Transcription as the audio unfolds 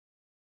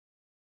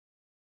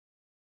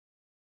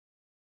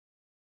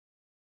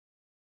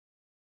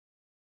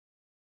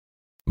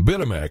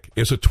Bitamec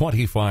is a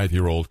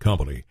 25-year-old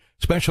company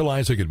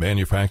specializing in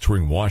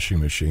manufacturing washing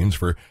machines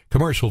for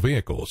commercial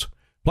vehicles.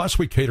 Plus,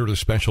 we cater to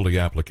specialty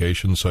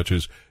applications such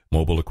as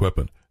mobile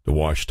equipment to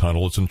wash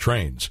tunnels and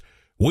trains.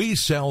 We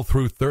sell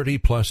through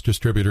 30-plus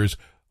distributors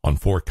on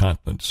 4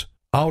 continents.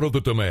 Out of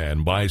the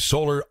demand by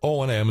solar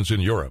O&Ms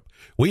in Europe,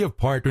 we have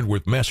partnered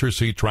with Messer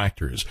C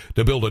Tractors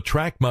to build a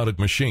track-mounted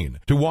machine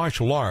to wash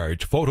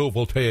large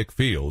photovoltaic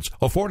fields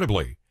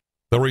affordably.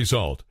 The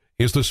result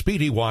is the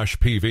Speedy Wash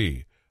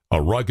PV,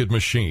 a rugged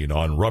machine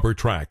on rubber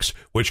tracks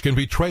which can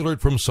be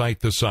trailered from site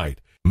to site,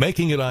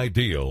 making it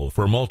ideal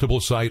for multiple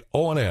site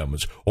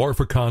O&Ms or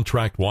for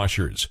contract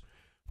washers.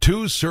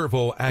 2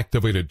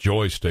 servo-activated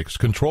joysticks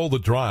control the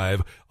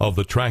drive of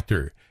the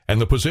tractor and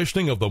the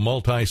positioning of the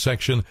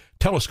multi-section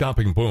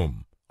telescoping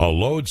boom. A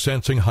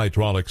load-sensing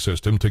hydraulic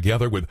system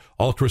together with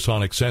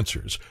ultrasonic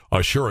sensors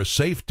assure a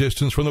safe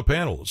distance from the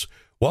panels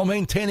while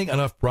maintaining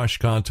enough brush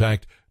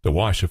contact to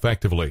wash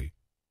effectively.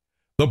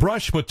 The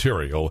brush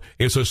material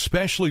is a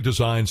specially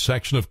designed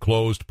section of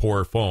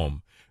closed-pore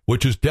foam,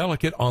 which is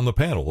delicate on the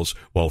panels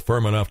while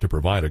firm enough to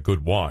provide a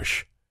good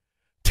wash.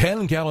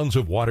 10 gallons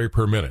of water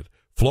per minute,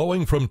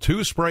 flowing from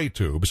 2 spray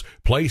tubes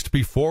placed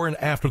before and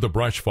after the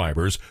brush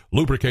fibers,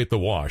 lubricate the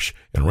wash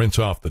and rinse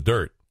off the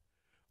dirt.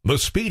 The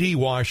Speedy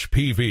Wash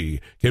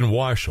PV can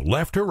wash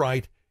left or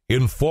right,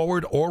 in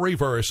forward or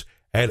reverse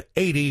at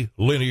 80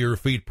 linear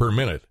feet per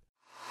minute.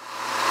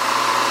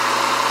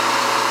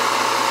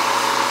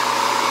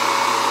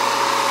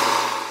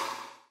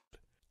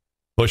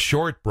 The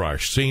short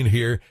brush seen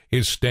here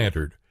is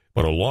standard,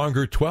 but a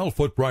longer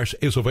 12-foot brush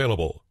is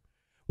available.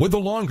 With the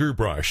longer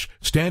brush,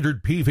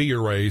 standard PV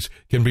arrays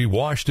can be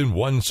washed in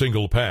one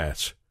single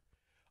pass.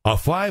 A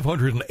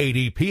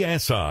 580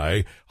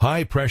 psi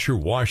high-pressure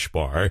wash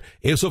bar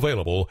is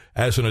available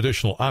as an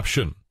additional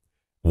option.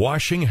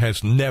 Washing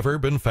has never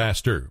been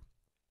faster.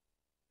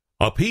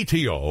 A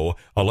PTO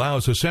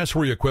allows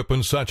accessory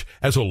equipment such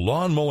as a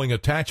lawn mowing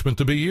attachment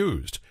to be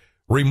used.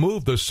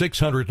 Remove the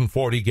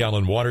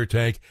 640-gallon water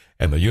tank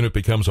and the unit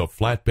becomes a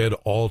flatbed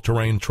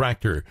all-terrain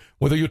tractor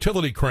with a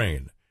utility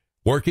crane.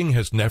 Working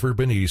has never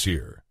been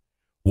easier.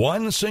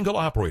 One single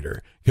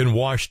operator can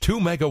wash 2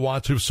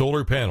 megawatts of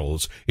solar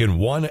panels in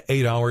one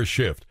 8-hour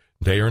shift,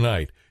 day or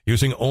night,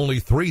 using only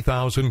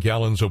 3,000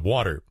 gallons of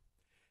water.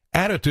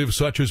 Additives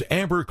such as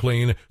Amber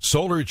Clean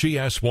Solar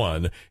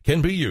GS1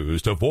 can be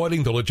used,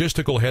 avoiding the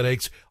logistical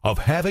headaches of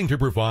having to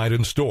provide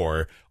and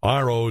store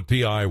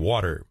RODI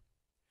water.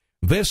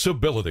 This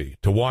ability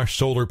to wash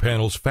solar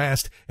panels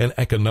fast and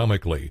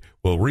economically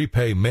will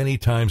repay many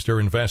times their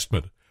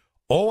investment.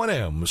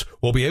 O&Ms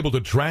will be able to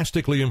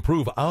drastically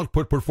improve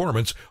output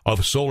performance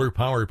of solar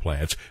power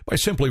plants by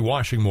simply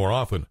washing more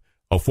often,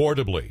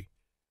 affordably.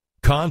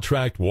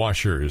 Contract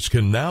washers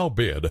can now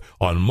bid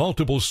on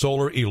multiple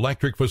solar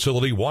electric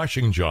facility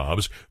washing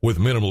jobs with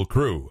minimal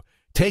crew,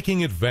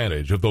 taking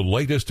advantage of the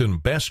latest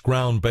and best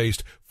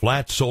ground-based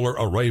flat solar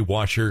array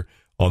washer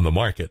on the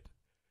market.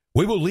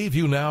 We will leave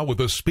you now with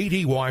the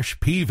Speedy Wash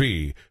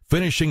PV,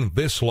 finishing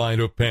this line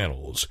of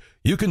panels.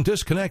 You can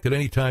disconnect at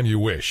any time you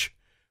wish.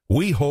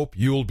 We hope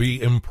you'll be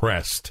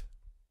impressed.